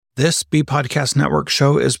This B Podcast Network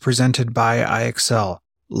show is presented by IXL.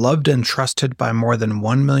 Loved and trusted by more than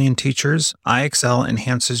 1 million teachers, IXL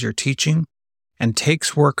enhances your teaching and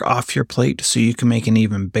takes work off your plate so you can make an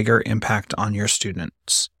even bigger impact on your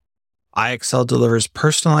students. IXL delivers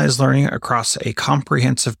personalized learning across a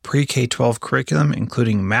comprehensive pre-K-12 curriculum,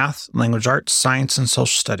 including math, language arts, science, and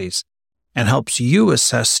social studies, and helps you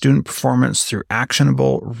assess student performance through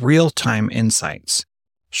actionable, real-time insights.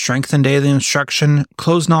 Strengthen daily instruction,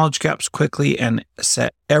 close knowledge gaps quickly, and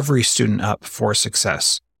set every student up for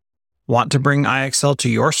success. Want to bring IXL to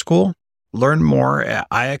your school? Learn more at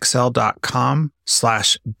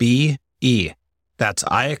ixl.com/BE. That's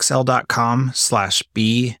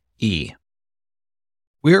ixl.com/BE.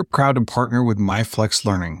 We are proud to partner with MyFlex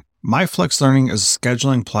Learning. MyFlex Learning is a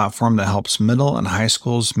scheduling platform that helps middle and high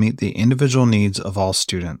schools meet the individual needs of all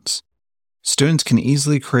students. Students can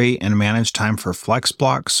easily create and manage time for flex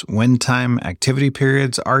blocks, win time, activity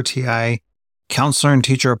periods, RTI, counselor and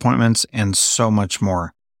teacher appointments, and so much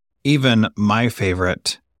more. Even my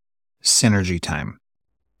favorite, synergy time.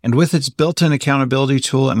 And with its built-in accountability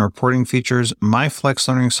tool and reporting features, MyFlex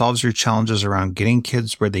Learning solves your challenges around getting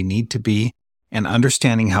kids where they need to be and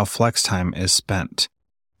understanding how flex time is spent.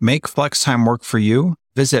 Make flex time work for you.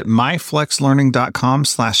 Visit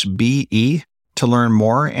myflexlearning.com/BE to learn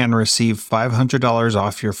more and receive $500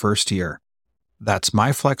 off your first year. That's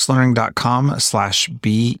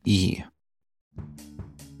myflexlearning.com/BE.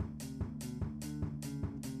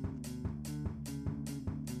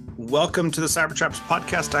 Welcome to the Cybertraps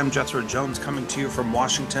podcast. I'm Jethro Jones, coming to you from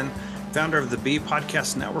Washington, founder of the B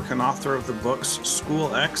Podcast Network and author of the books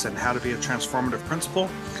School X and How to Be a Transformative Principal.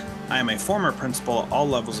 I am a former principal at all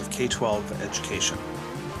levels of K-12 education.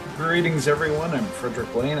 Greetings, everyone. I'm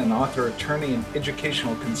Frederick Lane, an author, attorney, and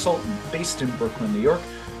educational consultant based in Brooklyn, New York.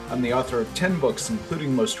 I'm the author of 10 books,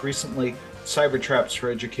 including most recently Cybertraps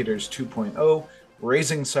for Educators 2.0,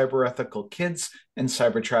 Raising Cyber-Ethical Kids, and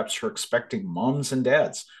Cybertraps for Expecting Moms and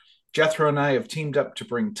Dads. Jethro and I have teamed up to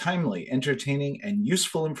bring timely, entertaining, and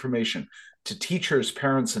useful information to teachers,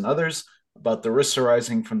 parents, and others about the risks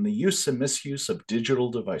arising from the use and misuse of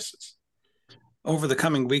digital devices. Over the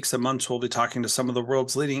coming weeks and months, we'll be talking to some of the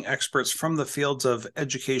world's leading experts from the fields of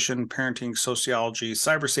education, parenting, sociology,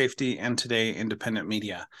 cyber safety, and today, independent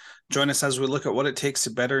media. Join us as we look at what it takes to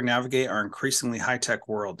better navigate our increasingly high-tech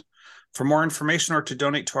world. For more information or to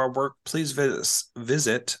donate to our work, please visit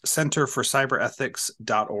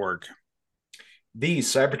centerforcyberethics.org. The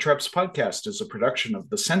Cybertraps podcast is a production of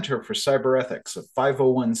the Center for Cyber Ethics, a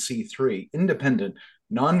 501c3 independent,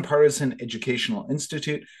 nonpartisan educational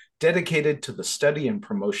institute dedicated to the study and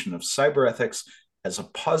promotion of cyber ethics as a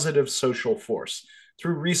positive social force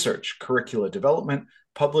through research, curricula development,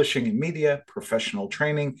 publishing and media, professional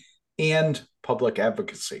training, and public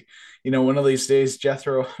advocacy. You know, one of these days,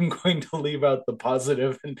 Jethro, I'm going to leave out the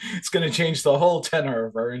positive, and it's going to change the whole tenor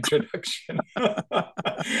of our introduction.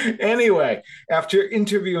 Anyway, after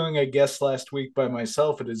interviewing a guest last week by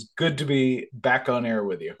myself, it is good to be back on air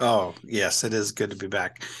with you. Oh, yes, it is good to be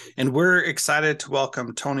back. And we're excited to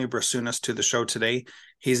welcome Tony Brasunas to the show today.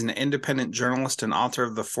 He's an independent journalist and author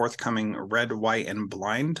of the forthcoming Red, White, and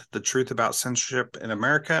Blind, The Truth About Censorship in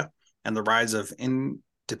America and the Rise of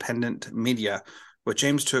Independent Media, which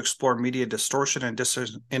aims to explore media distortion and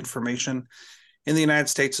disinformation in the United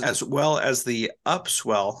States, as well as the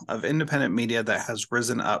upswell of independent media that has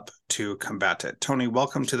risen up to combat it. Tony,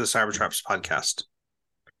 welcome to the Cybertraps podcast.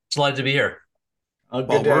 Delighted to be here.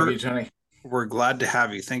 Good to have you, Tony. We're glad to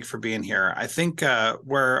have you. Thank you for being here. I think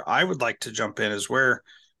where I would like to jump in is where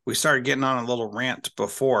we started getting on a little rant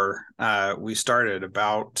before we started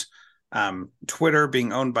about Twitter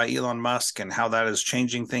being owned by Elon Musk and how that is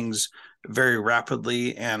changing things very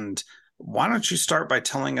rapidly. And why don't you start by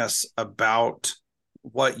telling us about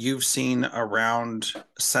what you've seen around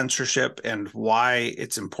censorship and why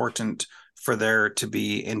it's important for there to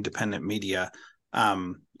be independent media,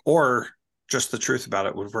 or just the truth about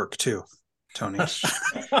it would work too, Tony.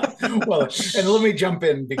 Well, and let me jump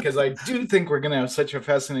in because I do think we're going to have such a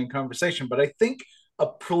fascinating conversation, but I think a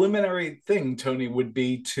preliminary thing, Tony, would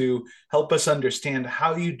be to help us understand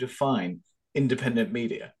how you define independent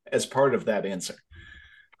media as part of that answer.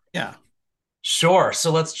 Yeah. Sure.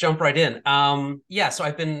 So let's jump right in. So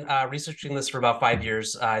I've been researching this for about 5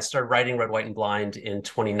 years. I started writing Red, White, and Blind in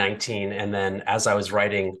 2019. And then as I was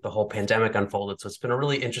writing, the whole pandemic unfolded. So it's been a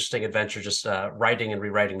really interesting adventure just writing and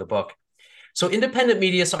rewriting the book. So independent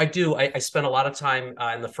media, I spent a lot of time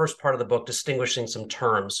in the first part of the book distinguishing some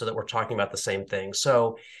terms so that we're talking about the same thing.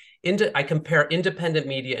 So I compare independent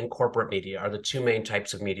media and corporate media are the two main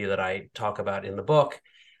types of media that I talk about in the book.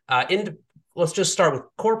 let's just start with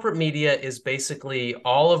corporate media is basically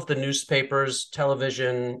all of the newspapers,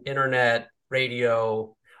 television, internet,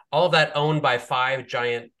 radio, all of that owned by five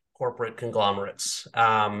giant corporate conglomerates.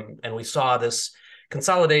 And we saw this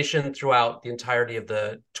consolidation throughout the entirety of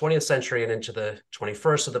the 20th century and into the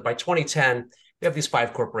 21st, so that by 2010, we have these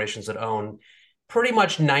five corporations that own pretty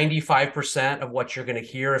much 95% of what you're going to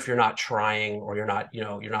hear if you're not trying or you're not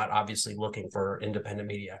obviously looking for independent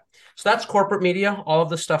media. So that's corporate media, all of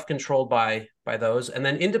the stuff controlled by those. And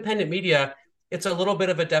then independent media, it's a little bit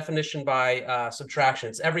of a definition by subtraction.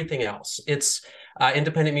 It's everything else. It's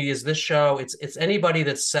independent media is this show. It's anybody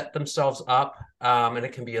that's set themselves up, and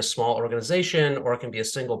it can be a small organization or it can be a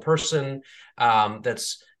single person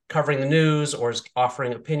that's covering the news or is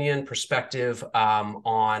offering opinion, perspective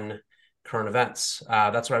on current events.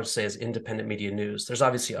 That's what I would say is independent media news. There's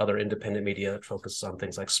obviously other independent media that focuses on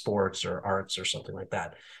things like sports or arts or something like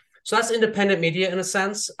that. So that's independent media in a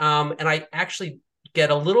sense. And I actually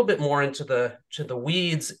get a little bit more into the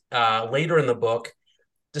weeds later in the book,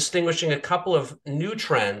 distinguishing a couple of new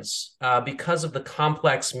trends because of the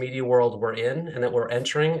complex media world we're in and that we're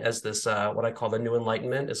entering as this, what I call the new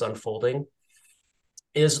enlightenment is unfolding,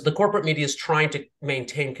 is the corporate media is trying to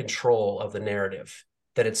maintain control of the narrative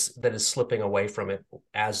that is slipping away from it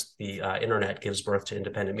as the internet gives birth to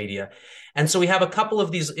independent media. And so we have a couple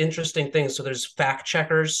of these interesting things. So there's fact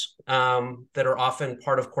checkers that are often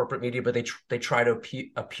part of corporate media, but they try to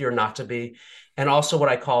appear not to be. And also what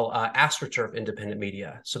I call astroturf independent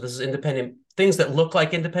media. So this is independent things that look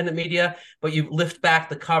like independent media, but you lift back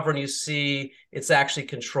the cover and you see it's actually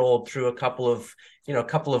controlled through a couple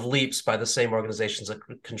of leaps by the same organizations that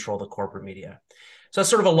control the corporate media. So that's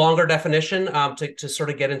sort of a longer definition to sort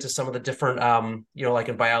of get into some of the different, like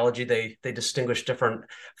in biology, they distinguish different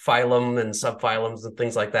phylum and subphylums and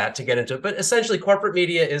things like that to get into it. But essentially, corporate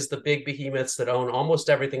media is the big behemoths that own almost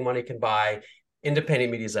everything money can buy.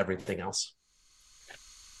 Independent media is everything else.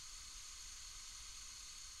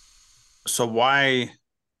 So why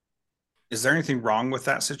is there anything wrong with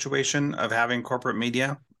that situation of having corporate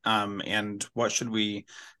media? And what should we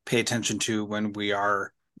pay attention to when we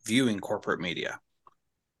are viewing corporate media?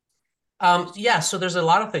 So there's a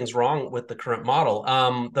lot of things wrong with the current model.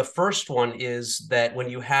 The first one is that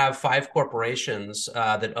when you have five corporations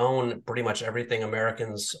that own pretty much everything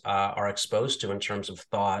Americans are exposed to in terms of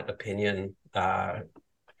thought, opinion,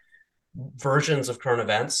 versions of current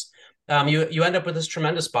events, you end up with this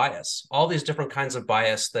tremendous bias, all these different kinds of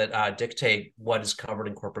bias that dictate what is covered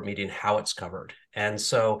in corporate media and how it's covered. And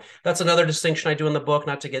so that's another distinction I do in the book,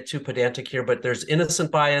 not to get too pedantic here, but there's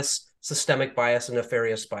innocent bias, systemic bias, and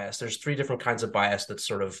nefarious bias. There's three different kinds of bias that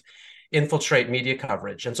sort of infiltrate media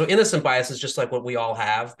coverage. And so innocent bias is just like what we all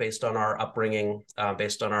have based on our upbringing,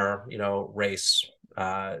 based on our, race,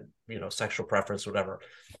 sexual preference, whatever,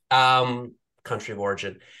 country of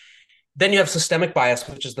origin. Then you have systemic bias,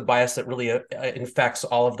 which is the bias that really infects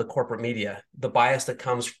all of the corporate media, the bias that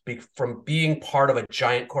comes from being part of a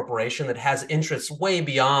giant corporation that has interests way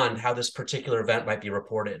beyond how this particular event might be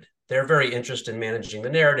reported. They're very interested in managing the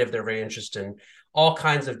narrative. They're very interested in all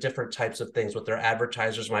kinds of different types of things, what their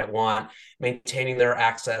advertisers might want, maintaining their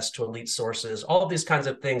access to elite sources, all of these kinds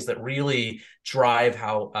of things that really drive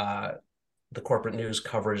how the corporate news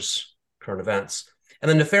covers current events. And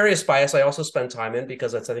the nefarious bias I also spend time in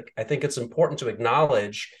because I think it's important to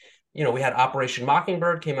acknowledge, we had Operation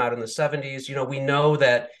Mockingbird came out in the 70s. We know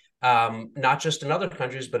that not just in other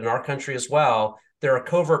countries, but in our country as well, there are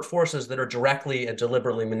covert forces that are directly and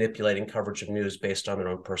deliberately manipulating coverage of news based on their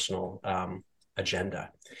own personal agenda.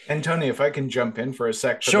 And Tony, if I can jump in for a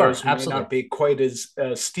sec, for sure, those who absolutely. may not be quite as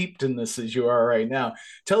steeped in this as you are right now,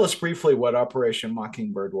 tell us briefly what Operation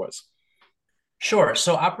Mockingbird was. Sure.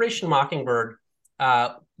 So Operation Mockingbird,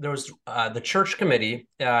 there was the Church Committee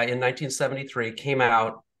in 1973 came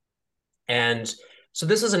out. And so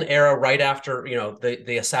this is an era right after,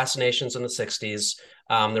 the assassinations in the 60s.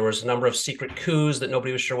 There was a number of secret coups that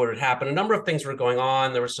nobody was sure what would happen. A number of things were going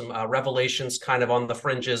on. There were some revelations kind of on the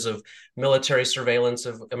fringes of military surveillance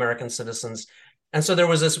of American citizens. And so there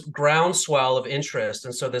was this groundswell of interest.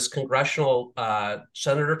 And so this congressional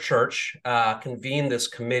Senator Church convened this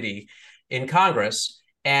committee in Congress.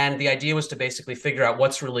 And the idea was to basically figure out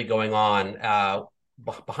what's really going on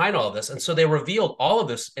behind all of this. And so they revealed all of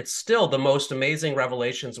this. It's still the most amazing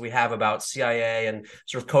revelations we have about CIA and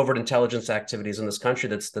sort of covert intelligence activities in this country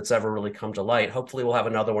that's ever really come to light. Hopefully we'll have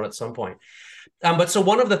another one at some point. But so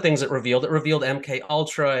one of the things it revealed MK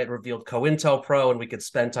Ultra, it revealed COINTELPRO, and we could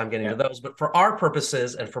spend time getting into those. But for our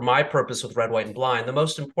purposes and for my purpose with Red, White, and Blind, the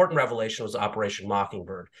most important revelation was Operation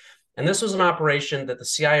Mockingbird. And this was an operation that the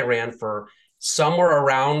CIA ran for somewhere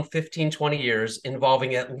around 15, 20 years,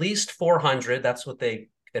 involving at least 400. That's what they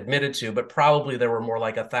admitted to, but probably there were more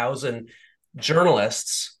like 1,000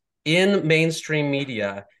 journalists in mainstream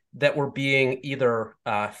media that were being either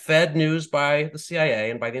fed news by the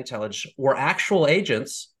CIA and by the intelligence, were actual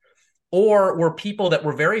agents, or were people that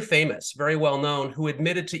were very famous, very well known, who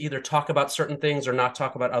admitted to either talk about certain things or not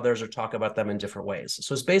talk about others, or talk about them in different ways.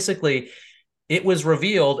 So it's basically, it was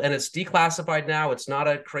revealed, and it's declassified now. It's not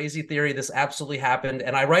a crazy theory. This absolutely happened.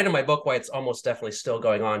 And I write in my book why it's almost definitely still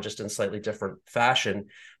going on, just in slightly different fashion.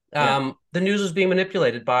 The news is being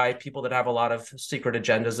manipulated by people that have a lot of secret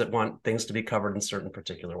agendas that want things to be covered in certain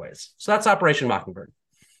particular ways. So that's Operation Mockingbird.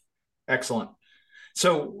 Excellent.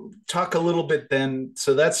 So talk a little bit then.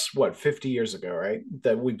 So that's what, 50 years ago, right?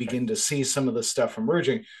 That we begin to see some of the stuff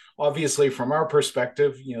emerging. Obviously, from our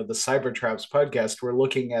perspective, you know, the Cybertraps podcast, we're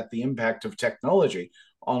looking at the impact of technology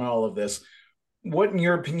on all of this. What, in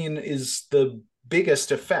your opinion, is the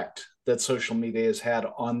biggest effect that social media has had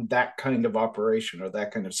on that kind of operation or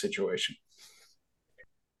that kind of situation?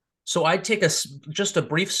 So I'd take just a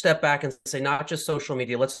brief step back and say, not just social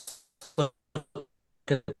media, let's look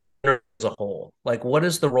at the internet as a whole. Like, what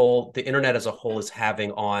is the role the internet as a whole is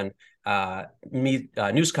having on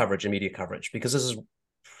news coverage and media coverage? Because this is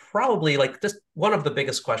probably like just one of the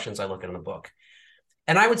biggest questions I look at in the book.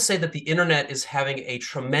 And I would say that the internet is having a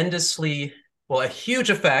huge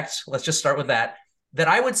effect. Let's just start with that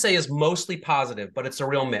I would say is mostly positive, but it's a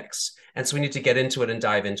real mix. And so we need to get into it and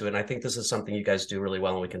dive into it. And I think this is something you guys do really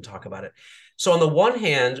well, and we can talk about it. So on the one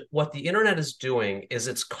hand, what the internet is doing is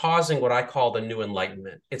it's causing what I call the new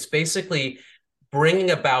enlightenment. It's basically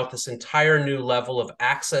bringing about this entire new level of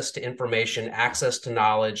access to information, access to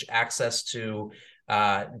knowledge, access to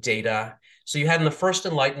data. So you had in the first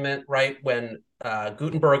Enlightenment, right, when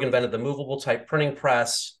Gutenberg invented the movable type printing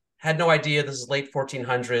press, had no idea this is late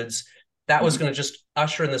 1400s. That was going to just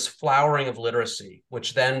usher in this flowering of literacy,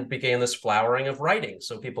 which then began this flowering of writing.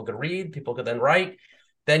 So people could read, people could then write.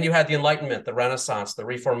 Then you had the Enlightenment, the Renaissance, the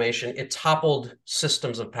Reformation. It toppled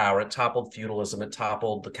systems of power. It toppled feudalism. It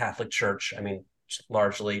toppled the Catholic Church. I mean,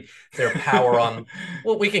 largely their power on,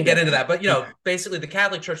 well, we can get into that, but, you know, basically the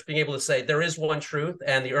Catholic Church being able to say there is one truth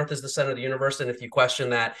and the earth is the center of the universe. And if you question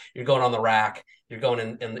that, you're going on the rack, you're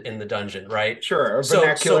going in the dungeon, right? Sure.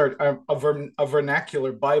 A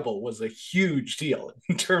vernacular Bible was a huge deal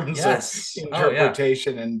in terms of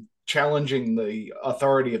interpretation and challenging the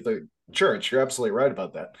authority of the church. You're absolutely right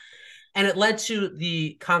about that. And it led to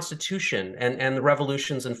the Constitution and the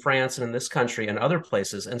revolutions in France and in this country and other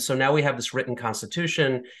places. And so now we have this written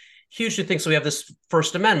Constitution, huge new thing. So we have this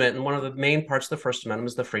First Amendment, and one of the main parts of the First Amendment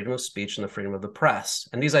is the freedom of speech and the freedom of the press.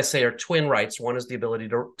 And these, I say, are twin rights. One is the ability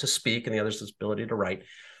to speak, and the other is the ability to write.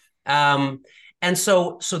 And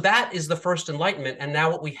so that is the first Enlightenment. And now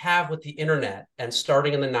what we have with the internet, and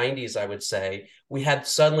starting in the 90s, I would say, we had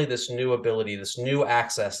suddenly this new ability, this new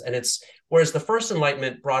access. And it's, whereas the first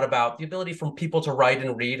Enlightenment brought about the ability for people to write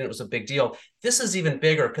and read, and it was a big deal. This is even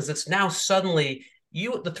bigger because it's now suddenly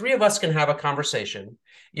the three of us can have a conversation.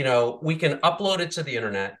 You know, we can upload it to the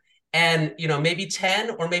internet, and, you know, maybe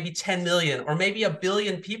 10 or maybe 10 million or maybe 1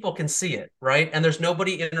 billion people can see it, right? And there's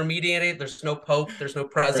nobody intermediating. There's no pope, there's no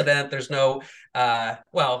president, there's no,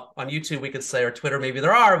 well, on YouTube we could say, or Twitter maybe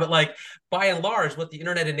there are, but like by and large, what the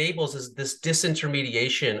internet enables is this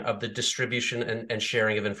disintermediation of the distribution and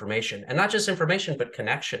sharing of information. And not just information, but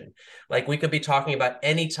connection. Like we could be talking about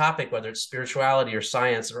any topic, whether it's spirituality or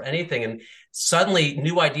science or anything, and suddenly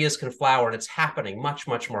new ideas can flower, and it's happening much,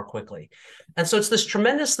 much more quickly. And so it's this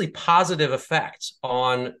tremendously positive effect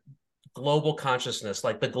on global consciousness,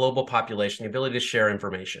 like the global population, the ability to share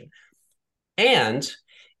information. And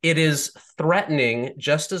it is threatening,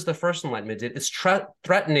 just as the first Enlightenment did, it's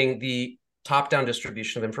threatening the top-down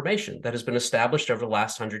distribution of information that has been established over the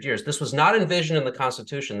last 100 years. This was not envisioned in the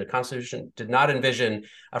Constitution. The Constitution did not envision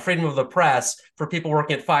a freedom of the press for people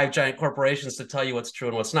working at 5 giant corporations to tell you what's true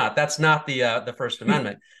and what's not. That's not the First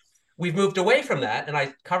Amendment. We've moved away from that, and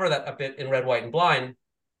I cover that a bit in Red, White, and Blind.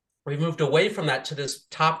 We've moved away from that to this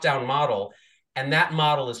top-down model, and that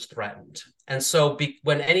model is threatened. And so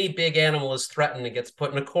when any big animal is threatened and gets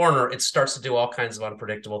put in a corner, it starts to do all kinds of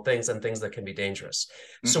unpredictable things and things that can be dangerous.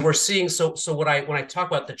 Mm-hmm. So we're seeing, when I talk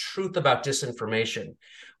about the truth about disinformation,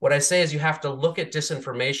 what I say is you have to look at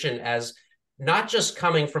disinformation as not just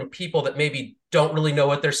coming from people that maybe don't really know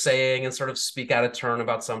what they're saying and sort of speak out of turn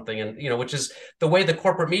about something, and, you know, which is the way the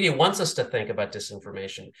corporate media wants us to think about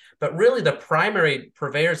disinformation. But really the primary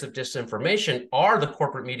purveyors of disinformation are the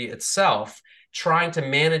corporate media itself, trying to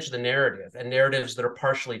manage the narrative and narratives that are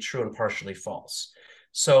partially true and partially false.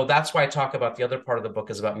 So that's why I talk about the other part of the book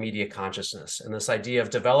is about media consciousness and this idea of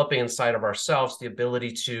developing inside of ourselves the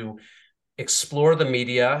ability to explore the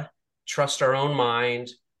media, trust our own mind,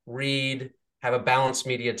 read, have a balanced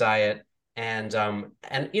media diet, and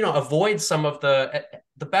avoid some of the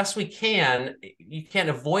best we can. You can't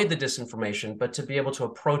avoid the disinformation, but to be able to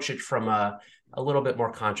approach it from a little bit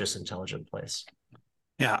more conscious, intelligent place.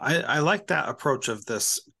 Yeah, I like that approach of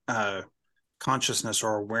this consciousness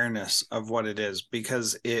or awareness of what it is,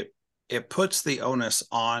 because it puts the onus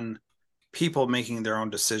on people making their own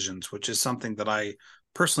decisions, which is something that I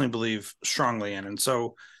personally believe strongly in. And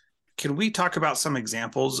so can we talk about some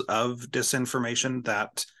examples of disinformation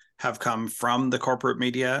that have come from the corporate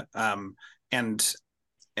media, and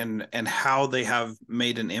how they have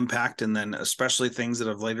made an impact, and then especially things that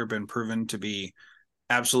have later been proven to be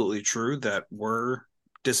absolutely true that were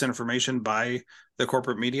disinformation by the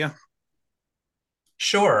corporate media?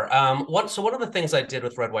 Sure. One of the things I did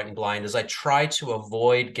with Red, White, and Blind is I try to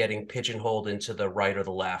avoid getting pigeonholed into the right or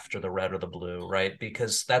the left or the red or the blue, right?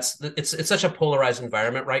 Because it's such a polarized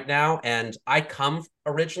environment right now. And I come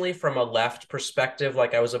originally from a left perspective.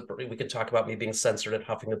 Like we could talk about me being censored at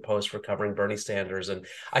Huffington Post for covering Bernie Sanders. And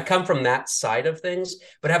I come from that side of things.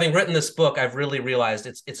 But having written this book, I've really realized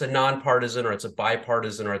it's a nonpartisan, or it's a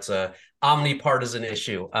bipartisan, or it's a omnipartisan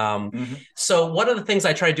issue. So one of the things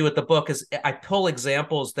I try to do with the book is I pull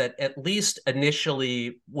examples that at least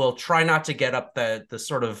initially will try not to get up the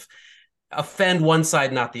sort of offend one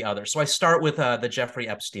side, not the other. So I start with the Jeffrey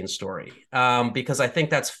Epstein story, because I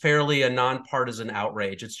think that's fairly a nonpartisan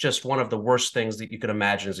outrage. It's just one of the worst things that you could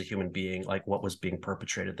imagine as a human being, like what was being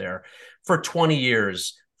perpetrated there for 20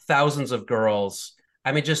 years, thousands of girls.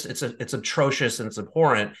 I mean, just it's atrocious and it's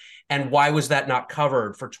abhorrent. And why was that not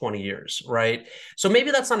covered for 20 years, right? So maybe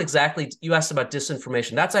that's not exactly, you asked about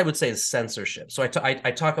disinformation. That's, I would say, is censorship. So I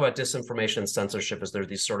talk about disinformation and censorship as there are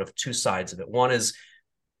these sort of two sides of it. One is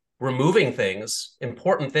removing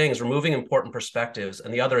important things, removing important perspectives.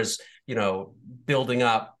 And the other is, building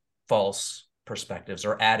up false perspectives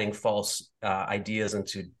or adding false ideas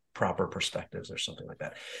into proper perspectives or something like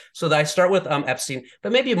that. So I start with Epstein,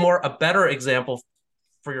 but maybe a better example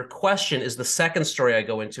for your question is the second story I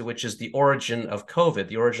go into, which is the origin of COVID,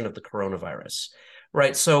 the origin of the coronavirus,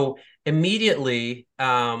 right? So immediately,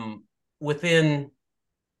 within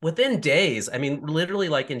days, I mean, literally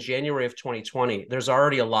like in January of 2020, there's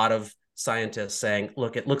already a lot of scientists saying,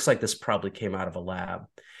 look, it looks like this probably came out of a lab.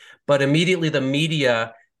 But immediately the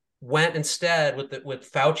media went instead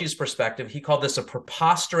with Fauci's perspective. He called this a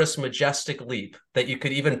preposterous, majestic leap that you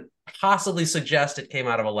could even possibly suggest it came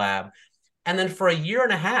out of a lab. And then for a year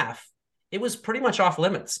and a half, it was pretty much off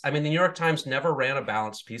limits. I mean, the New York Times never ran a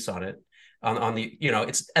balanced piece on it. On the,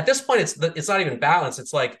 it's at this point, it's not even balanced.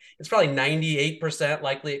 It's like, it's probably 98%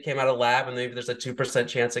 likely it came out of lab, and maybe there's a 2%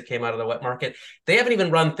 chance it came out of the wet market. They haven't even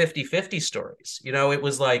run 50-50 stories. It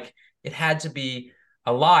was like, it had to be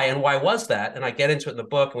a lie. And why was that? And I get into it in the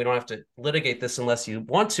book, and we don't have to litigate this unless you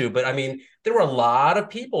want to. But I mean, there were a lot of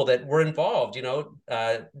people that were involved,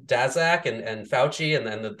 Daszak and Fauci, and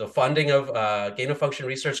then the funding of gain of function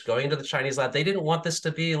research going into the Chinese lab. They didn't want this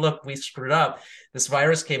to be, look, we screwed up. This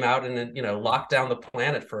virus came out and locked down the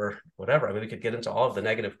planet for whatever. I mean, we could get into all of the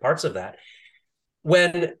negative parts of that.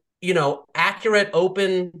 When, accurate,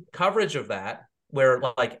 open coverage of that, where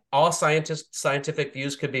like all scientific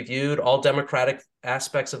views could be viewed, all democratic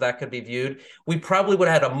aspects of that could be viewed, we probably would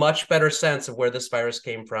have had a much better sense of where this virus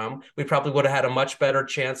came from. We probably would have had a much better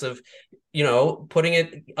chance of, putting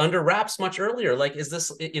it under wraps much earlier. Like, is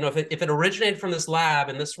this, if it originated from this lab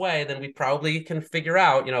in this way, then we probably can figure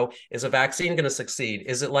out, is a vaccine going to succeed?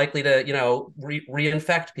 Is it likely to,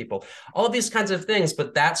 reinfect people? All of these kinds of things.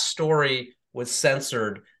 But that story was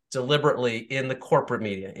censored deliberately in the corporate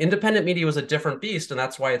media. Independent media was a different beast, and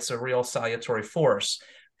that's why it's a real salutary force.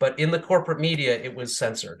 But in the corporate media, it was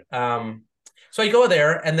censored. So you go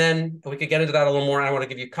there, and then we could get into that a little more. I want to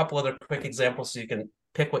give you a couple other quick examples so you can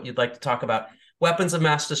pick what you'd like to talk about. Weapons of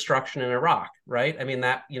mass destruction in Iraq, right? I mean,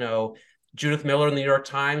 that, Judith Miller in the New York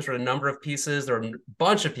Times wrote a number of pieces. There were a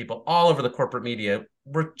bunch of people all over the corporate media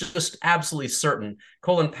were just absolutely certain.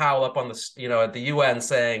 Colin Powell up on the, at the UN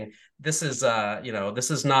saying, this is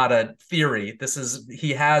not a theory.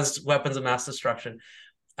 He has weapons of mass destruction.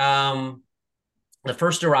 The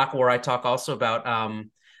first Iraq war, I talk also about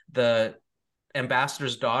the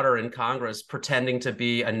ambassador's daughter in Congress pretending to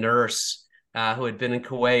be a nurse who had been in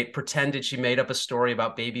Kuwait, pretended she made up a story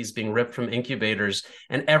about babies being ripped from incubators,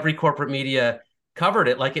 and every corporate media covered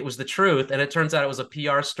it like it was the truth. And it turns out it was a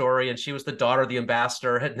PR story, and she was the daughter of the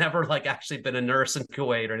ambassador, had never actually been a nurse in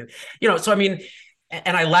Kuwait or anything. So I mean,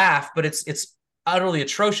 and I laugh, but it's utterly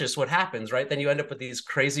atrocious what happens, right? Then you end up with these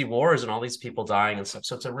crazy wars and all these people dying and stuff.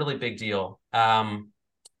 So it's a really big deal.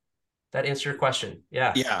 That answer your question?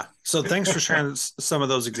 Yeah. Yeah. So thanks for sharing some of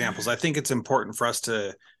those examples. I think it's important for us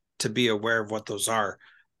to be aware of what those are.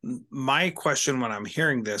 My question when I'm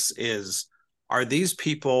hearing this is, are these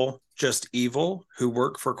people just evil who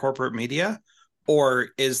work for corporate media, or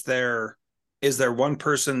is there one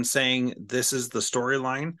person saying this is the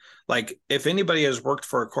storyline? Like, if anybody has worked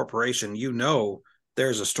for a corporation, you know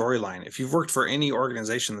there's a storyline. If you've worked for any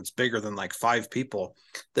organization that's bigger than like 5 people,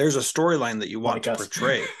 there's a storyline that you want Like to us.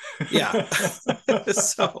 portray. Yeah.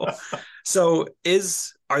 so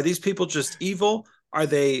are these people just evil? Are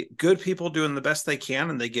they good people doing the best they can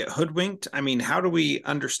and they get hoodwinked? I mean, how do we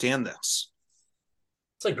understand this?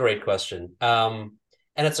 It's a great question.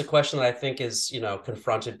 And it's a question that I think is,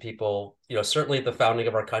 confronted people, certainly at the founding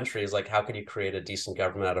of our country is like, how can you create a decent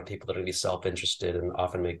government out of people that are going to be self-interested and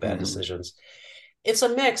often make bad decisions? It's a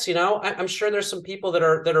mix, I'm sure there's some people that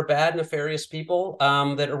are bad, nefarious people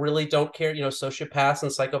that really don't care, sociopaths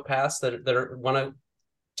and psychopaths that want to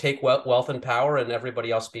take wealth and power and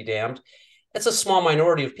everybody else be damned. It's a small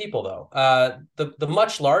minority of people, though. The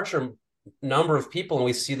much larger number of people, and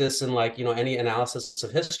we see this in like any analysis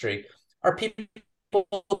of history, are people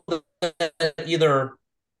that either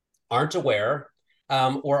aren't aware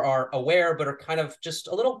or are aware but are kind of just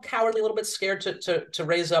a little cowardly, a little bit scared to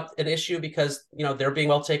raise up an issue because they're being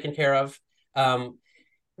well taken care of. So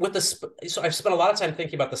I've spent a lot of time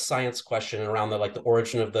thinking about the science question around the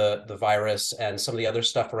origin of the virus and some of the other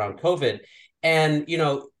stuff around COVID. And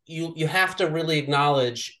you have to really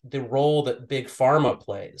acknowledge the role that big pharma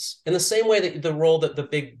plays in the same way that the role that the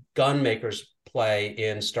big gun makers play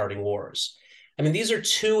in starting wars. I mean, these are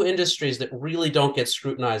two industries that really don't get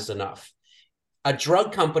scrutinized enough. A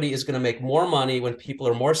drug company is going to make more money when people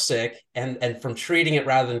are more sick and from treating it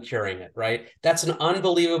rather than curing it, right? That's an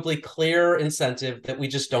unbelievably clear incentive that we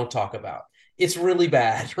just don't talk about. It's really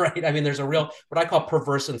bad, right? I mean, there's a real, what I call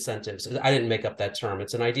perverse incentives. I didn't make up that term.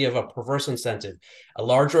 It's an idea of a perverse incentive. A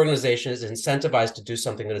large organization is incentivized to do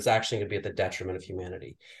something that is actually going to be at the detriment of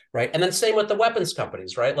humanity, right? And then same with the weapons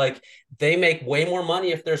companies, right? Like they make way more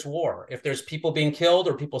money if there's war. If there's people being killed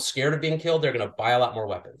or people scared of being killed, they're going to buy a lot more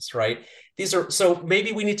weapons, right? So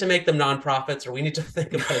maybe we need to make them nonprofits, or we need to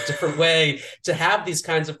think about a different way to have these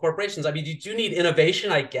kinds of corporations. I mean, you do need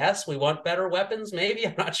innovation, I guess. We want better weapons, maybe.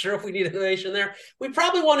 I'm not sure if we need innovation there. We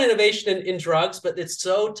probably want innovation in drugs, but it's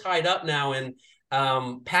so tied up now in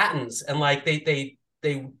patents. And like they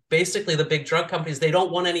basically, the big drug companies, they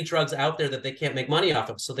don't want any drugs out there that they can't make money off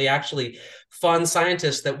of. So they actually fund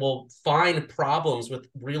scientists that will find problems with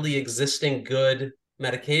really existing good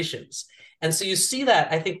medications. And so you see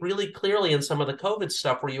that, I think, really clearly in some of the COVID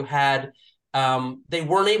stuff where you had, they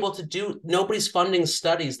weren't able to nobody's funding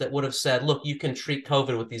studies that would have said, look, you can treat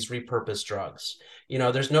COVID with these repurposed drugs.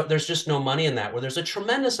 There's just no money in that, where there's a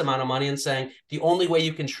tremendous amount of money in saying the only way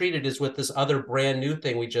you can treat it is with this other brand new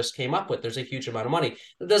thing we just came up with. There's a huge amount of money.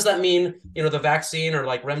 Does that mean, the vaccine or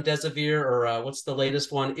like remdesivir or what's the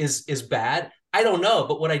latest one is bad? I don't know.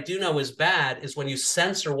 But what I do know is bad is when you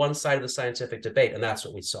censor one side of the scientific debate. And that's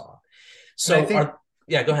what we saw. So I think,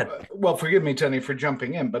 yeah, go ahead. Well, forgive me, Tony, for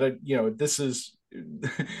jumping in, but this is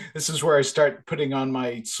where I start putting on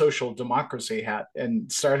my social democracy hat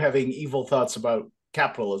and start having evil thoughts about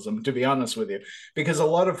capitalism, to be honest with you, because a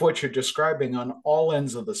lot of what you're describing on all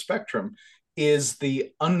ends of the spectrum is the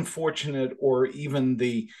unfortunate or even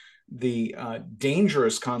the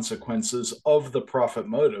dangerous consequences of the profit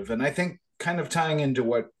motive. And I think kind of tying into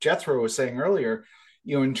what Jethro was saying earlier,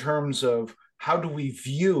 in terms of how do we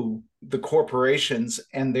view the corporations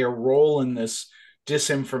and their role in this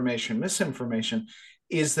disinformation, misinformation,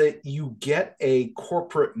 is that you get a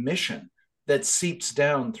corporate mission that seeps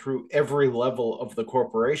down through every level of the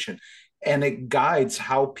corporation, and it guides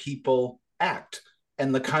how people act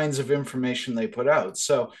and the kinds of information they put out.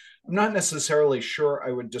 So I'm not necessarily sure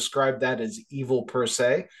I would describe that as evil per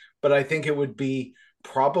se, but I think it would be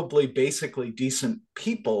probably basically decent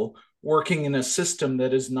people working in a system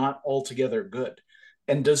that is not altogether good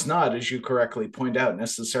and does not, as you correctly point out,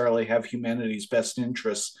 necessarily have humanity's best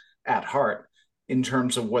interests at heart in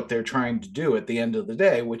terms of what they're trying to do at the end of the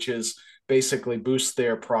day, which is basically boost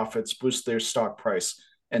their profits, boost their stock price,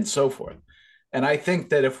 and so forth. And I think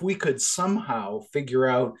that if we could somehow figure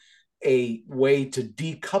out a way to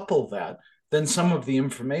decouple that, then some of the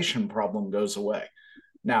information problem goes away.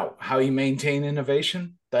 Now, how you maintain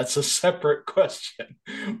innovation, that's a separate question,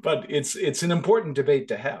 but it's an important debate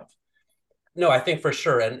to have. No, I think for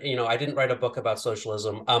sure. And, I didn't write a book about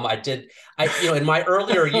socialism. In my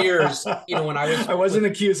earlier years, when I was I wasn't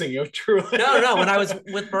accusing you, truly. no, when I was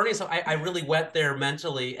with Bernie, so I really went there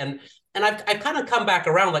mentally. And I've kind of come back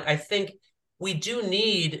around. Like, I think we do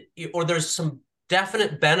need, or there's some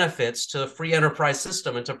definite benefits to the free enterprise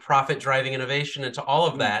system and to profit driving innovation and to all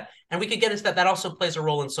of that. And we could get into that. That also plays a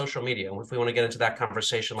role in social media. If we want to get into that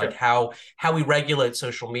conversation, like how we regulate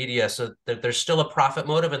social media so that there's still a profit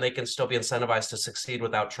motive and they can still be incentivized to succeed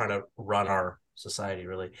without trying to run our society,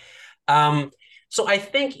 really. So I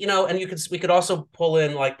think, and we could also pull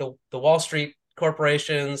in like the Wall Street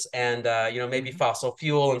corporations and, maybe fossil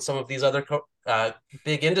fuel and some of these other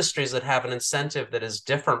big industries that have an incentive that is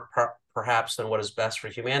different perhaps than what is best for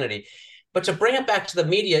humanity. But to bring it back to the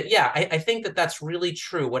media, yeah, I think that that's really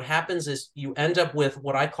true. What happens is you end up with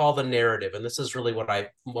what I call the narrative. And this is really what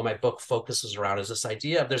my book focuses around, is this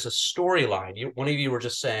idea of there's a storyline. One of you were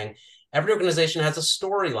just saying, every organization has a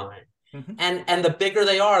storyline. Mm-hmm. And the bigger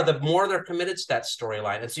they are, the more they're committed to that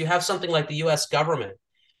storyline. And so you have something like the US government,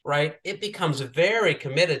 right? It becomes very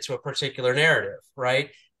committed to a particular narrative,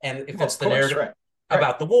 right? And if it's the narrative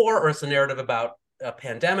about the war, or it's the narrative about a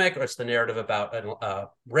pandemic, or it's the narrative about a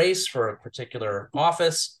race for a particular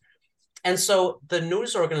office. And so the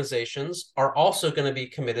news organizations are also going to be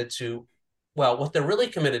committed to, well, what they're really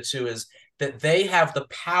committed to is that they have the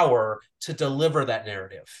power to deliver that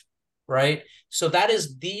narrative, right? So that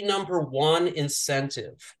is the number one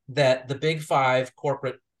incentive that the big five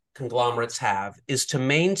corporate conglomerates have, is to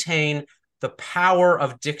maintain the power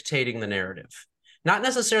of dictating the narrative. Not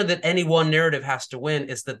necessarily that any one narrative has to win,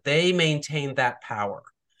 is that they maintain that power.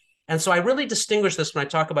 And so I really distinguish this when I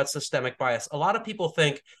talk about systemic bias. A lot of people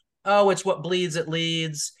think, oh, it's what bleeds, it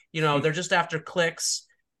leads. They're just after clicks.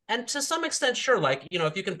 And to some extent, sure, like,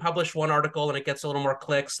 if you can publish one article and it gets a little more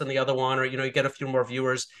clicks than the other one, or, you get a few more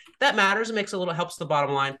viewers, that matters. It helps the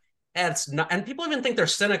bottom line. And it's not, and people even think they're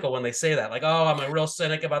cynical when they say that, like, oh, I'm a real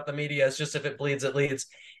cynic about the media. It's just, if it bleeds, it leads.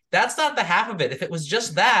 That's not the half of it. If it was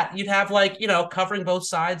just that, you'd have covering both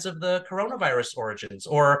sides of the coronavirus origins,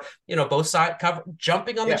 or, both sides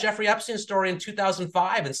jumping on the Jeffrey Epstein story in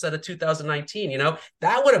 2005 instead of 2019.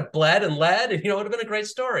 That would have bled and led, and, it would have been a great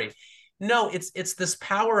story. No, it's this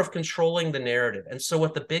power of controlling the narrative. And so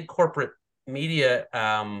what the big corporate media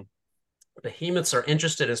behemoths are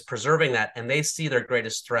interested in is preserving that, and they see their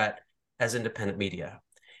greatest threat as independent media.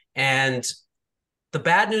 And the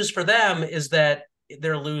bad news for them is that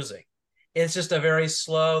they're losing. It's just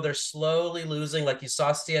they're slowly losing. Like you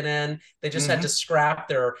saw CNN, they just had to scrap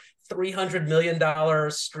their $300 million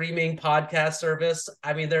streaming podcast service.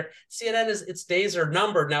 I mean, CNN its days are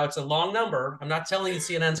numbered. Now, it's a long number. I'm not telling you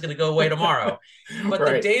CNN's going to go away tomorrow, but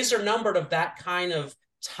the days are numbered of that kind of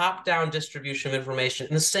top-down distribution of information,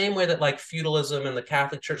 in the same way that like feudalism and the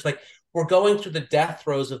Catholic Church, like, we're going through the death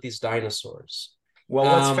throes of these dinosaurs. Well,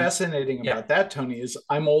 what's fascinating about that, Tony, is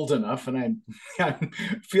I'm old enough, and I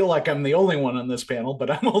feel like I'm the only one on this panel, but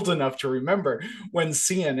I'm old enough to remember when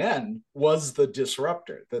CNN was the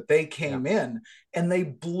disruptor, that they came in and they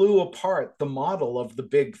blew apart the model of the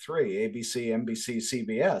big three, ABC, NBC,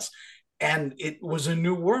 CBS. And it was a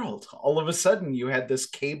new world. All of a sudden, you had this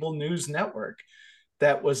cable news network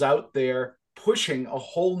that was out there pushing a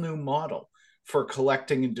whole new model for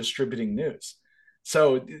collecting and distributing news.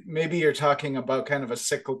 So maybe you're talking about kind of a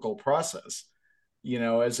cyclical process,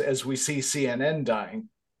 as we see CNN dying.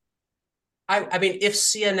 I mean, if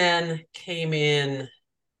CNN came in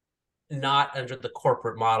not under the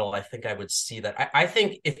corporate model, I think I would see that. I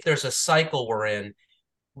think if there's a cycle we're in,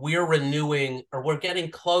 we're renewing, or we're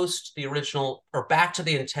getting close to the original, or back to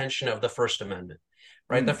the intention of the First Amendment,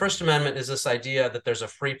 right? The First Amendment is this idea that there's a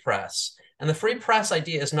free press. And the free press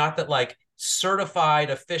idea is not that like certified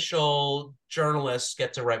official journalists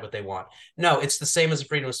get to write what they want. No, it's the same as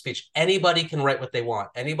freedom of speech. Anybody can write what they want.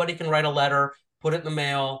 Anybody can write a letter, put it in the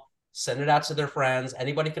mail, send it out to their friends.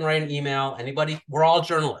 Anybody can write an email. We're all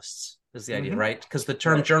journalists, is the idea, right? Because the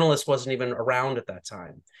term journalist wasn't even around at that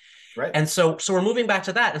time. Right. And so we're moving back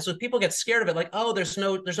to that. And so people get scared of it, like, oh, there's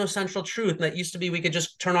no central truth. And that used to be, we could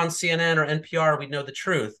just turn on CNN or NPR, we'd know the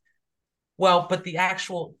truth. Well, but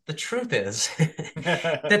the truth is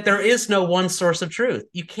that there is no one source of truth.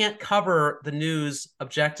 You can't cover the news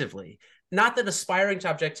objectively. Not that aspiring to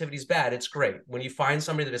objectivity is bad. It's great. When you find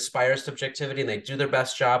somebody that aspires to objectivity and they do their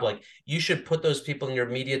best job, like, you should put those people in your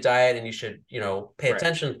media diet, and you should, pay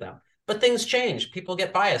attention to them. But things change. People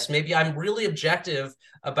get biased. Maybe I'm really objective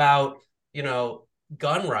about,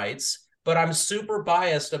 gun rights, but I'm super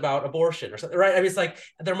biased about abortion or something, right? I mean, it's like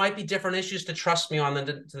there might be different issues to trust me on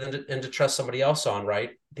than to trust somebody else on,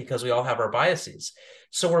 right? Because we all have our biases.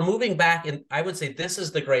 So we're moving back, and I would say this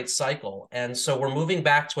is the great cycle. And so we're moving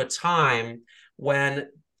back to a time when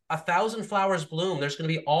 1,000 flowers bloom. There's going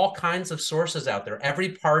to be all kinds of sources out there. Every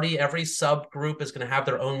party, every subgroup is going to have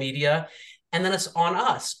their own media. And then it's on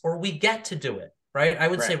us, or we get to do it, right? I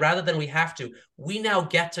would say rather than we have to, we now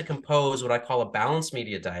get to compose what I call a balanced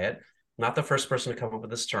media diet. I'm not the first person to come up with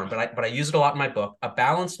this term, but I use it a lot in my book, a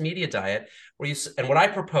balanced media diet, where you, and what I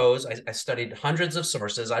propose, I studied hundreds of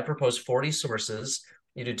sources. I propose 40 sources.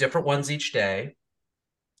 You do different ones each day.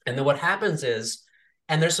 And then what happens is,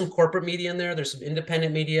 and there's some corporate media in there, there's some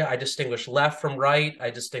independent media. I distinguish left from right. I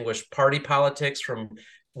distinguish party politics from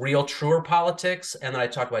real, truer politics. And then I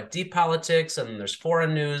talk about deep politics, and then there's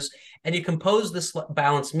foreign news. And you compose this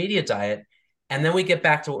balanced media diet. And then we get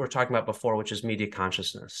back to what we were talking about before, which is media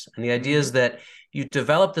consciousness. And the idea is that you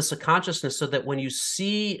develop this consciousness so that when you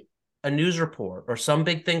see a news report or some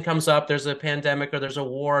big thing comes up, there's a pandemic or there's a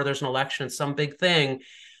war, there's an election, some big thing,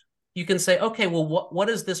 you can say, okay, well, what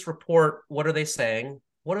is this report? What are they saying?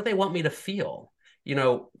 What do they want me to feel? You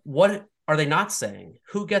know, what are they not saying?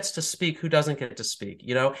 Who gets to speak? Who doesn't get to speak?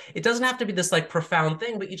 You know, it doesn't have to be this like profound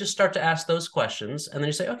thing, but you just start to ask those questions. And then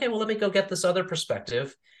you say, okay, well, let me go get this other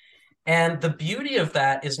perspective. And the beauty of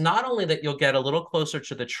that is not only that you'll get a little closer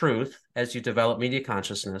to the truth as you develop media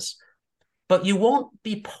consciousness, but you won't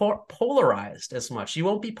be polarized as much. You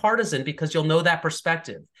won't be partisan because you'll know that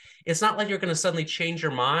perspective. It's not like you're going to suddenly change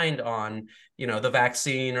your mind on, you know, the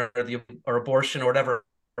vaccine or abortion or whatever.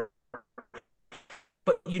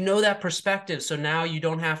 But you know that perspective. So now you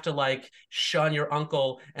don't have to like shun your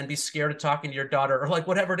uncle and be scared of talking to your daughter or like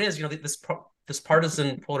whatever it is, you know, this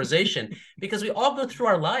partisan polarization, because we all go through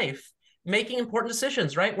our life making important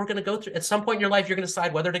decisions, right? We're going to go through at some point in your life, you're going to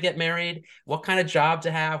decide whether to get married, what kind of job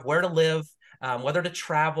to have, where to live, whether to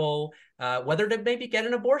travel, whether to maybe get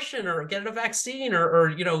an abortion or get a vaccine or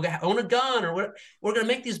you know, own a gun or what. We're going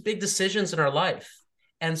to make these big decisions in our life.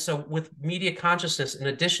 And so with media consciousness, in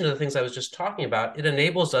addition to the things I was just talking about, it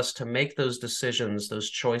enables us to make those decisions,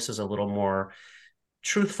 those choices a little more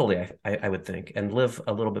truthfully, I would think, and live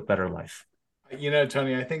a little bit better life. You know,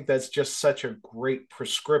 Tony, I think that's just such a great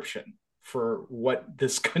prescription for what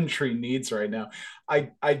this country needs right now.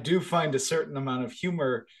 I do find a certain amount of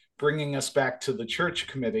humor bringing us back to the church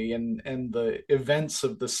committee and the events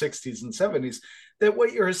of the 60s and 70s, that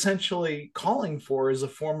what you're essentially calling for is a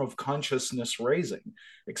form of consciousness raising,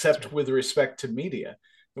 except right, with respect to media,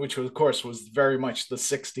 which of course was very much the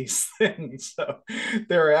 60s thing. So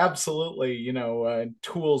there are absolutely, you know,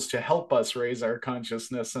 tools to help us raise our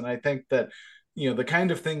consciousness. And I think that, you know, the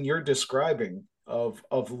kind of thing you're describing of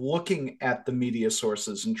looking at the media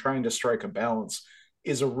sources and trying to strike a balance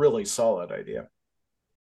is a really solid idea.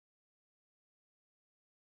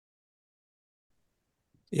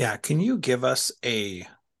 Yeah, can you give us a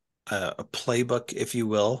playbook, if you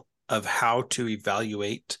will, of how to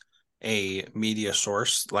evaluate a media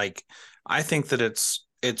source? Like, I think that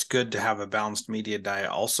it's good to have a balanced media diet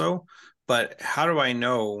also, but how do I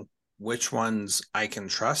know which ones I can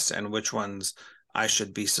trust and which ones I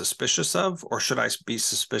should be suspicious of, or should I be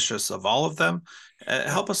suspicious of all of them?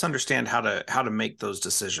 Help us understand how to make those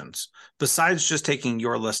decisions, besides just taking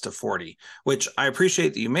your list of 40, which I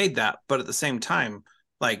appreciate that you made that, but at the same time,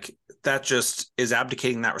 like, that just is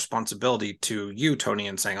abdicating that responsibility to you, Tony,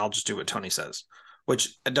 and saying, I'll just do what Tony says,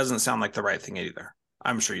 which it doesn't sound like the right thing either.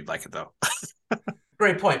 I'm sure you'd like it, though.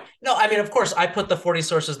 Great point. No, I mean, of course, I put the 40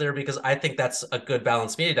 sources there because I think that's a good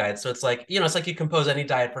balanced media diet. So it's like, you know, it's like you compose any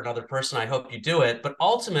diet for another person. I hope you do it. But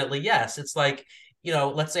ultimately, yes, it's like, you know,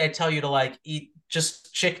 let's say I tell you to like eat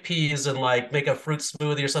just chickpeas and like make a fruit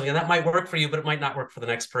smoothie or something, and that might work for you, but it might not work for the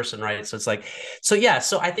next person, right? So it's like, so yeah,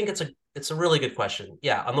 so I think it's a really good question.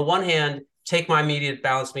 Yeah, on the one hand, take my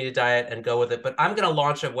balanced media diet and go with it, but I'm going to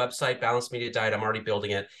launch a website, Balanced Media Diet. I'm already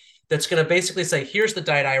building it. That's going to basically say, here's the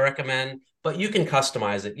diet I recommend, but you can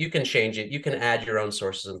customize it, you can change it, you can add your own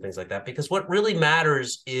sources and things like that. Because what really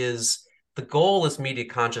matters is the goal is media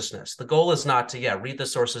consciousness. The goal is not to, read the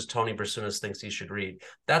sources Tony Brasunas thinks you should read.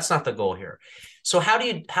 That's not the goal here. So how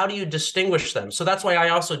do you distinguish them? So that's why I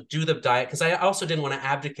also do the diet, because I also didn't want to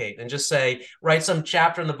abdicate and just say, write some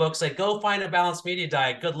chapter in the book, say, go find a balanced media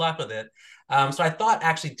diet, good luck with it. So I thought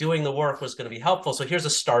actually doing the work was going to be helpful. So here's a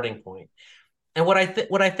starting point. And what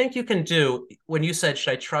I think you can do, when you said,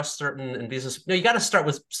 should I trust certain and business? No, you got to start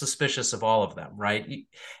with suspicious of all of them, right?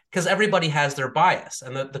 Because everybody has their bias.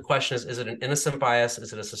 And the question is it an innocent bias?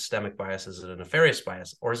 Is it a systemic bias? Is it a nefarious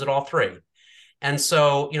bias? Or is it all three? And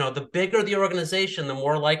so, the bigger the organization, the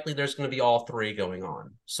more likely there's going to be all three going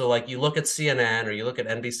on. So like you look at CNN or you look at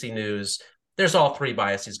NBC News, there's all three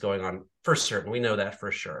biases going on for certain. We know that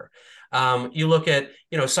for sure. You look at,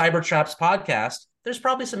 Cybertraps podcast, there's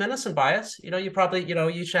probably some innocent bias. You probably,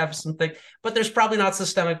 you should have something, but there's probably not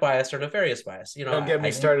systemic bias or nefarious bias. Don't get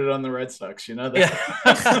me started on the Red Sox, that.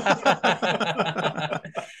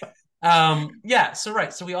 Yeah.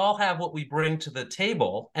 So we all have what we bring to the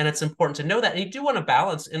table, and it's important to know that. And you do want to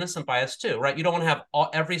balance innocent bias too, right? You don't want to have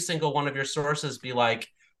every single one of your sources be like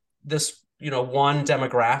this, one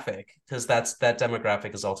demographic, because that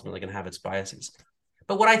demographic is ultimately going to have its biases.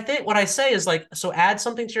 But what I say is so add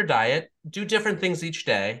something to your diet, do different things each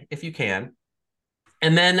day if you can.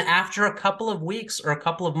 And then after a couple of weeks or a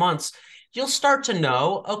couple of months, you'll start to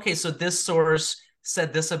know, okay, so this source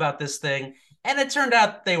said this about this thing, and it turned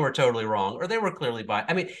out they were totally wrong, or they were clearly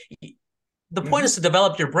biased. I mean, the point is to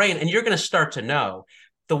develop your brain, and you're going to start to know.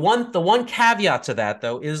 The one caveat to that,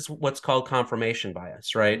 though, is what's called confirmation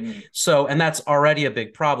bias, right? So, and that's already a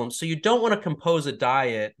big problem. So you don't want to compose a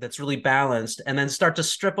diet that's really balanced and then start to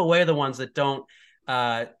strip away the ones that don't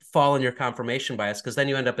fall in your confirmation bias, because then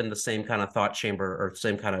you end up in the same kind of thought chamber or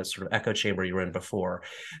same kind of sort of echo chamber you were in before.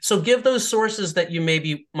 So give those sources that you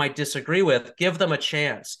maybe might disagree with, give them a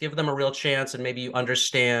chance, give them a real chance, and maybe you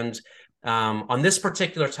understand on this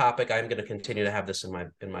particular topic, I'm going to continue to have this in my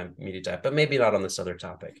media diet, but maybe not on this other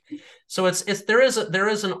topic. So there is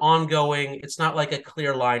an ongoing. It's not like a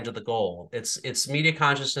clear line to the goal. It's media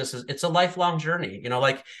consciousness. It's a lifelong journey.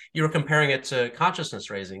 Like you were comparing it to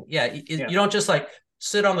consciousness raising. You don't just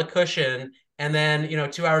sit on the cushion and then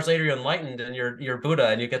 2 hours later you're enlightened and you're Buddha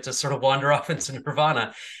and you get to sort of wander off into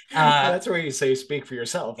nirvana. That's where you say speak for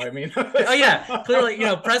yourself. I mean, oh yeah, clearly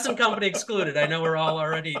present company excluded. I know we're all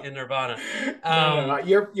already in nirvana. No,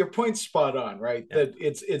 your point's spot on, right? Yeah. That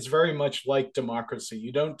it's very much like democracy.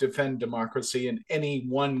 You don't defend democracy in any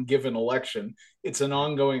one given election. It's an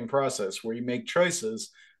ongoing process where you make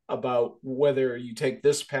choices about whether you take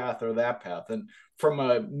this path or that path. And from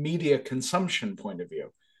a media consumption point of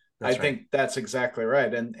view, I think that's exactly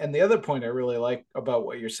right. And the other point I really like about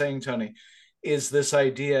what you're saying, Tony, is this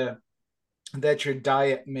idea that your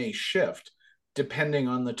diet may shift depending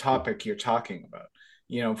on the topic you're talking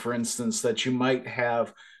about. For instance, that you might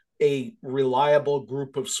have a reliable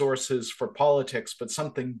group of sources for politics, but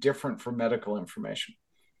something different for medical information.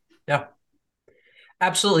 Yeah,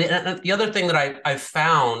 absolutely. And the other thing that I've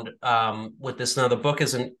found with this, now the book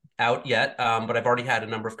isn't out yet, but I've already had a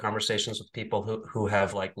number of conversations with people who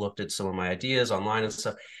have looked at some of my ideas online and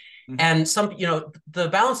stuff. And some, the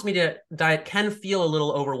balanced media diet can feel a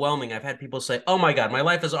little overwhelming. I've had people say, oh my God, my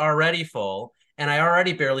life is already full and I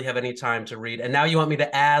already barely have any time to read. And now you want me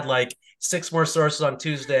to add 6 more sources on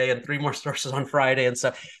Tuesday and 3 more sources on Friday and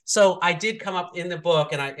stuff. So I did come up in the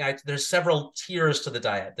book, and there's several tiers to the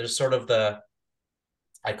diet. There's sort of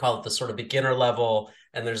I call it the sort of beginner level,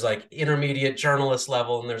 and there's intermediate journalist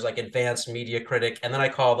level, and there's advanced media critic. And then I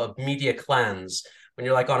call the media cleanse, when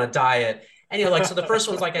you're on a diet. And so the first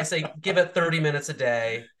one's I say, give it 30 minutes a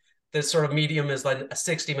day. The sort of medium is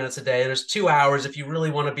 60 minutes a day. There's 2 hours if you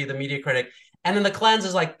really want to be the media critic. And then the cleanse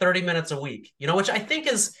is 30 minutes a week, which I think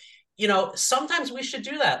is, sometimes we should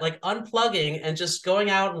do that, unplugging and just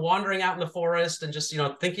going out and wandering out in the forest and just,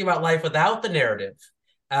 thinking about life without the narrative.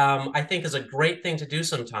 I think is a great thing to do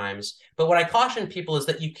sometimes. But what I caution people is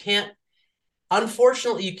that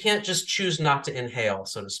unfortunately, you can't just choose not to inhale,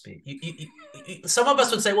 so to speak. Some of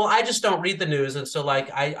us would say, well, I just don't read the news. And so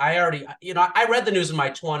I already, I read the news in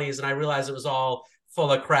my 20s and I realized it was all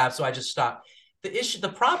full of crap. So I just stopped.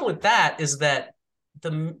 The problem with that is that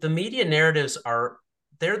the media narratives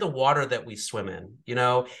they're the water that we swim in.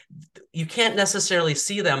 You can't necessarily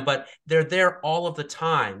see them, but they're there all of the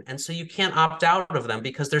time. And so you can't opt out of them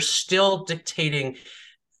because they're still dictating.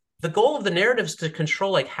 The goal of the narrative is to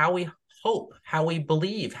control how we hope, how we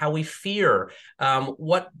believe, how we fear,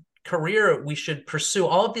 what career we should pursue,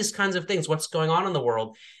 all of these kinds of things, what's going on in the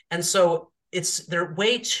world. And so it's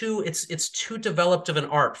too developed of an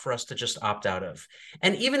art for us to just opt out of.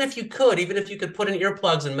 And even if you could put in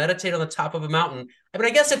earplugs and meditate on the top of a mountain, I mean,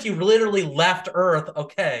 I guess if you literally left Earth,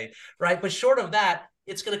 okay, right? But short of that,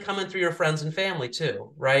 it's going to come in through your friends and family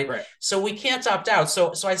too, right? So we can't opt out.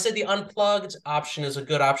 So I said the unplugged option is a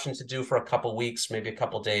good option to do for a couple weeks, maybe a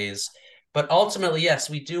couple days. But ultimately, yes,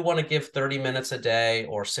 we do want to give 30 minutes a day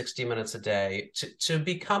or 60 minutes a day to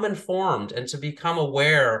become informed and to become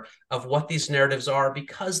aware of what these narratives are,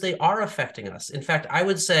 because they are affecting us. In fact, I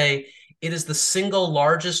would say it is the single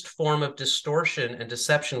largest form of distortion and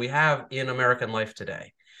deception we have in American life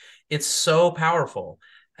today. It's so powerful.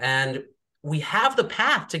 And we have the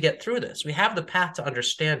path to get through this. We have the path to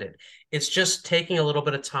understand it. It's just taking a little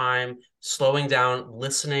bit of time, slowing down,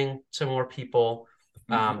 listening to more people,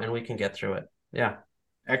 and we can get through it. Yeah.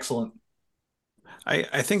 Excellent.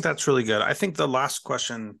 I think that's really good. I think the last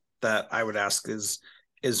question that I would ask is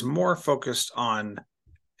more focused on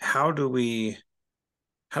how do we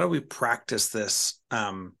practice this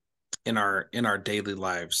in our daily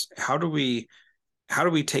lives? How do we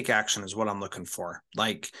take action is what I'm looking for.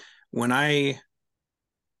 Like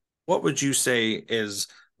what would you say is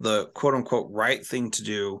the quote unquote right thing to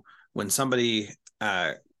do when somebody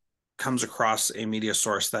comes across a media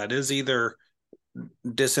source that is either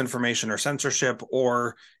disinformation or censorship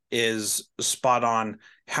or is spot on?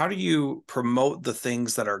 How do you promote the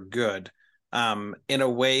things that are good in a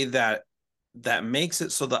way that makes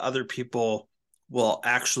it so that other people will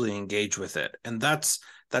actually engage with it? And that's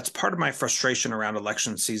part of my frustration around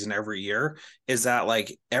election season every year, is that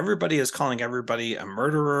like everybody is calling everybody a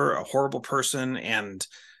murderer, a horrible person, and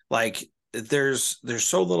like there's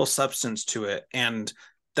so little substance to it, and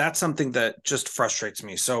that's something that just frustrates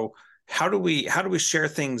me. So how do we share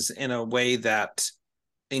things in a way that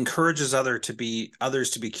encourages others to be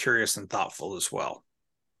curious and thoughtful as well?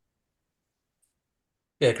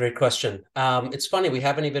 Yeah, great question. It's funny, we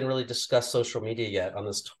haven't even really discussed social media yet on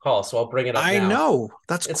this call, so I'll bring it up I now. know,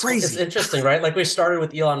 that's It's crazy. interesting, right? Like we started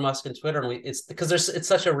with Elon Musk and Twitter, and it's because it's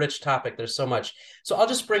such a rich topic. There's so much. So I'll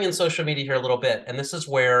just bring in social media here a little bit, and this is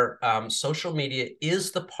where social media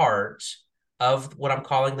is the part of what I'm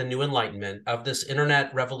calling the new enlightenment of this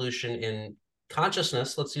internet revolution in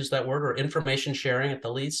consciousness. Let's use that word, or information sharing at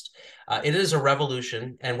the least. It is a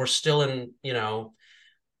revolution, and we're still in,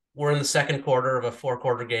 we're in the second quarter of a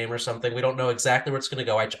 4-quarter game or something. We don't know exactly where it's going to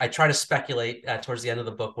go. I try to speculate towards the end of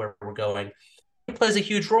the book where we're going. It plays a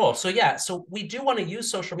huge role. So yeah, so we do want to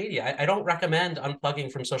use social media. I don't recommend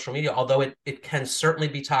unplugging from social media, although it can certainly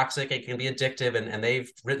be toxic. It can be addictive, and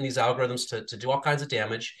they've written these algorithms to do all kinds of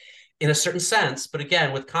damage in a certain sense. But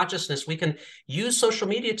again, with consciousness, we can use social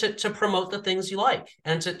media to promote the things you like,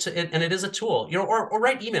 and and it is a tool, or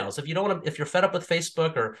write emails. If you don't want to, if you're fed up with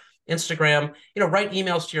Facebook or Instagram, write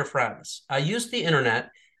emails to your friends. Use the internet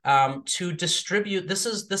to distribute. This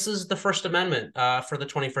is the First Amendment for the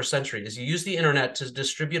 21st century. Is you use the internet to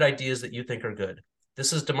distribute ideas that you think are good.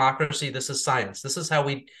 This is democracy. This is science. This is how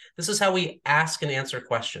we ask and answer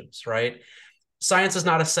questions, right? Science is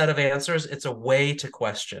not a set of answers. It's a way to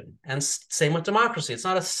question. And same with democracy. It's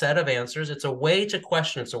not a set of answers. It's a way to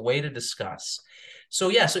question. It's a way to discuss. So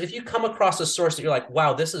yeah, so if you come across a source that you're like,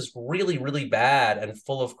 wow, this is really, really bad and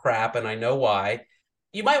full of crap, and I know why,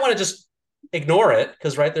 you might want to just ignore it,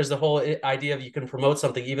 because right, there's the whole idea of you can promote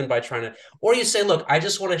something even by trying to, or you say, look, I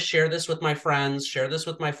just want to share this with my friends, share this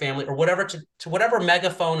with my family, or whatever, to whatever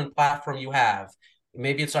megaphone and platform you have.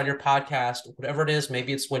 Maybe it's on your podcast, whatever it is.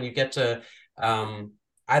 Maybe it's when you get to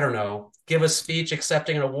I don't know, give a speech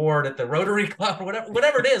accepting an award at the Rotary Club, or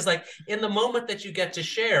whatever it is, like in the moment that you get to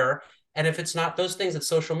share. And if it's not those things, it's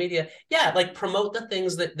social media. Yeah, like promote the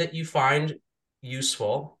things that you find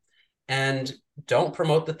useful, and don't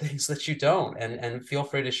promote the things that you don't, and feel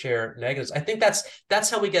free to share negatives. I think that's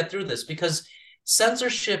how we get through this, because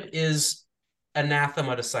censorship is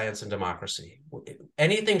anathema to science and democracy.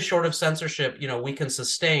 Anything short of censorship, we can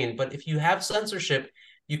sustain, but if you have censorship,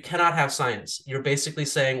 you cannot have science. You're basically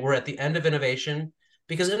saying we're at the end of innovation,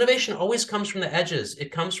 because innovation always comes from the edges.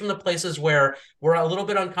 It comes from the places where we're a little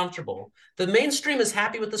bit uncomfortable. The mainstream is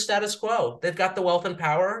happy with the status quo. They've got the wealth and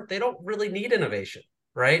power. They don't really need innovation,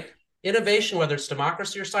 right? Innovation, whether it's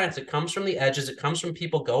democracy or science, it comes from the edges. It comes from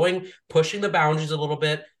people pushing the boundaries a little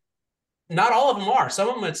bit. Not all of them are. Some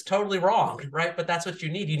of them, it's totally wrong, right? But that's what you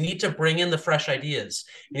need. You need to bring in the fresh ideas.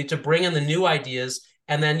 You need to bring in the new ideas.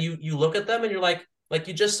 And then you look at them and you're like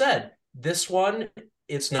you just said, this one,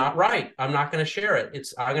 it's not right. I'm not going to share it.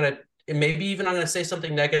 I'm going to say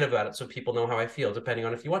something negative about it so people know how I feel, depending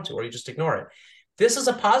on if you want to, or you just ignore it. This is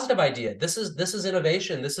a positive idea. This is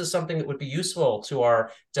innovation. This is something that would be useful to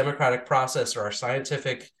our democratic process or our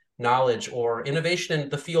scientific knowledge, or innovation in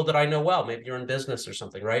the field that I know well. Maybe you're in business or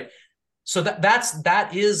something, right? So that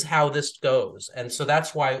is how this goes. And so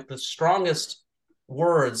that's why the strongest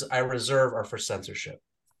words I reserve are for censorship.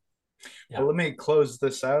 Yeah. Well, let me close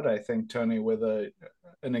this out, I think, Tony, with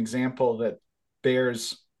an example that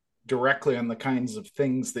bears directly on the kinds of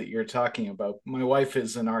things that you're talking about. My wife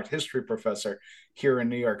is an art history professor here in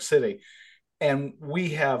New York City, and we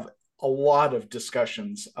have a lot of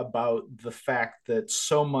discussions about the fact that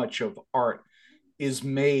so much of art is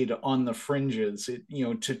made on the fringes,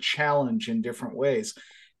 to challenge in different ways.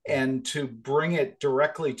 And to bring it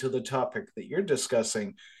directly to the topic that you're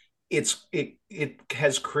discussing, it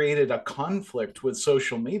has created a conflict with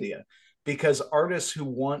social media, because artists who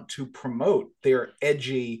want to promote their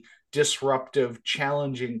edgy, disruptive,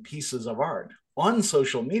 challenging pieces of art on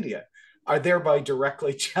social media are thereby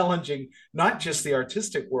directly challenging not just the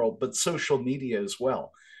artistic world, but social media as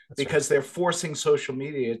well. That's because right. They're forcing social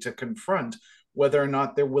media to confront whether or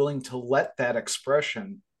not they're willing to let that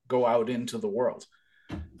expression go out into the world.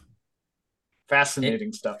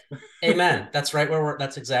 Fascinating stuff. Amen. That's right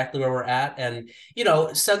that's exactly where we're at. And,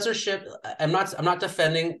 censorship, I'm not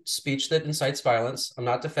defending speech that incites violence. I'm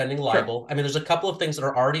not defending libel. Sure. I mean, there's a couple of things that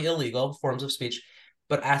are already illegal forms of speech.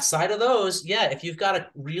 But outside of those, yeah, if you've got a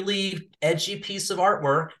really edgy piece of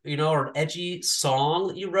artwork, or an edgy song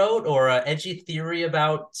that you wrote, or an edgy theory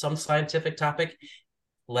about some scientific topic,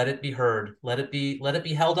 let it be heard. Let it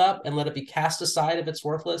be held up, and let it be cast aside if it's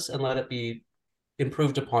worthless, and let it be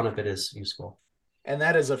improved upon if it is useful. And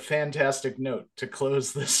that is a fantastic note to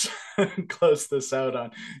close this out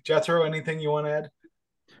on. Jethro, anything you want to add?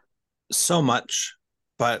 So much,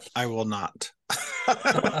 but I will not.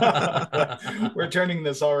 We're turning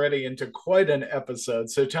this already into quite an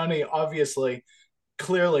episode. So Tony, obviously,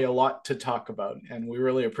 clearly a lot to talk about, and we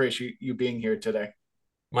really appreciate you being here today.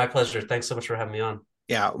 My pleasure. Thanks so much for having me on.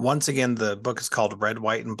 Yeah, once again, the book is called Red,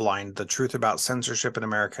 White, and Blind, The Truth About Censorship in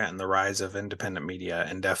America and the Rise of Independent Media,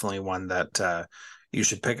 and definitely one that you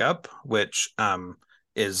should pick up, which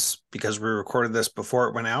is, because we recorded this before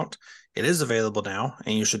it went out, it is available now,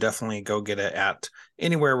 and you should definitely go get it at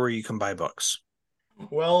anywhere where you can buy books.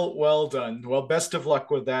 Well done. Well, best of luck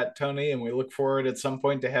with that, Tony, and we look forward at some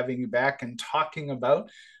point to having you back and talking about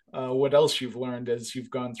what else you've learned as you've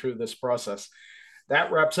gone through this process.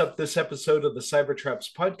 That wraps up this episode of the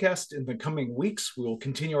Cybertraps podcast. In the coming weeks, we will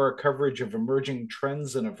continue our coverage of emerging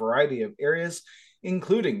trends in a variety of areas,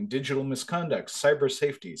 including digital misconduct, cyber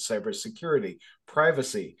safety, cybersecurity,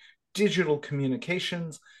 privacy, digital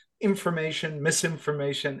communications, information,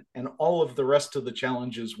 misinformation, and all of the rest of the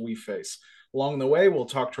challenges we face. Along the way, we'll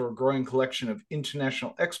talk to a growing collection of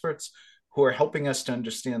international experts who are helping us to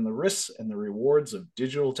understand the risks and the rewards of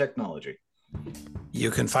digital technology.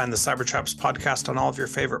 You can find the Cybertraps podcast on all of your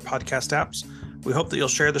favorite podcast apps. We hope that you'll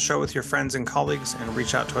share the show with your friends and colleagues and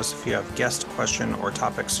reach out to us if you have guest, question, or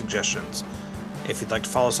topic suggestions. If you'd like to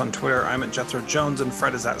follow us on Twitter, I'm at Jethro Jones and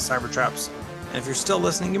Fred is at Cybertraps. And if you're still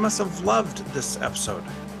listening, you must have loved this episode.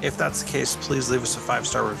 If that's the case, please leave us a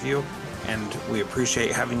 5-star review, and we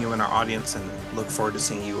appreciate having you in our audience and look forward to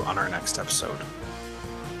seeing you on our next episode.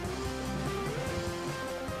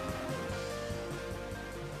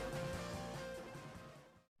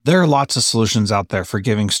 There are lots of solutions out there for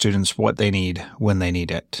giving students what they need when they need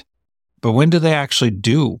it. But when do they actually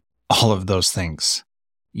do all of those things?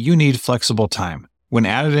 You need flexible time. When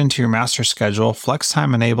added into your master schedule, Flex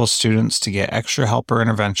Time enables students to get extra help or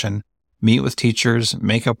intervention, meet with teachers,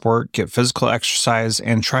 make up work, get physical exercise,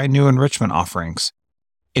 and try new enrichment offerings.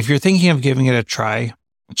 If you're thinking of giving it a try,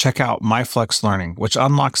 check out MyFlex Learning, which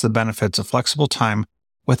unlocks the benefits of flexible time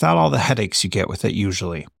without all the headaches you get with it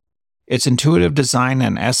usually. Its intuitive design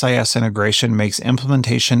and SIS integration makes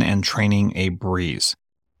implementation and training a breeze.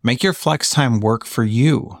 Make your flex time work for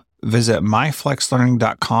you. Visit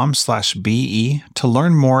myflexlearning.com/BE to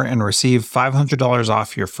learn more and receive $500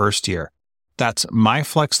 off your first year. That's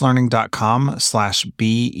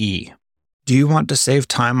myflexlearning.com/BE. Do you want to save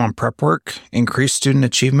time on prep work, increase student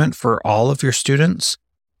achievement for all of your students,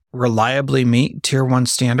 reliably meet Tier 1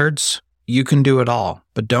 standards? You can do it all,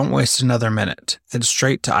 but don't waste another minute. Head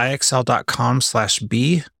straight to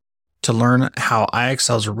ixl.com/B to learn how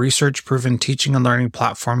IXL's research-proven teaching and learning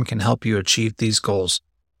platform can help you achieve these goals.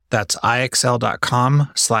 That's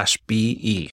ixl.com/BE.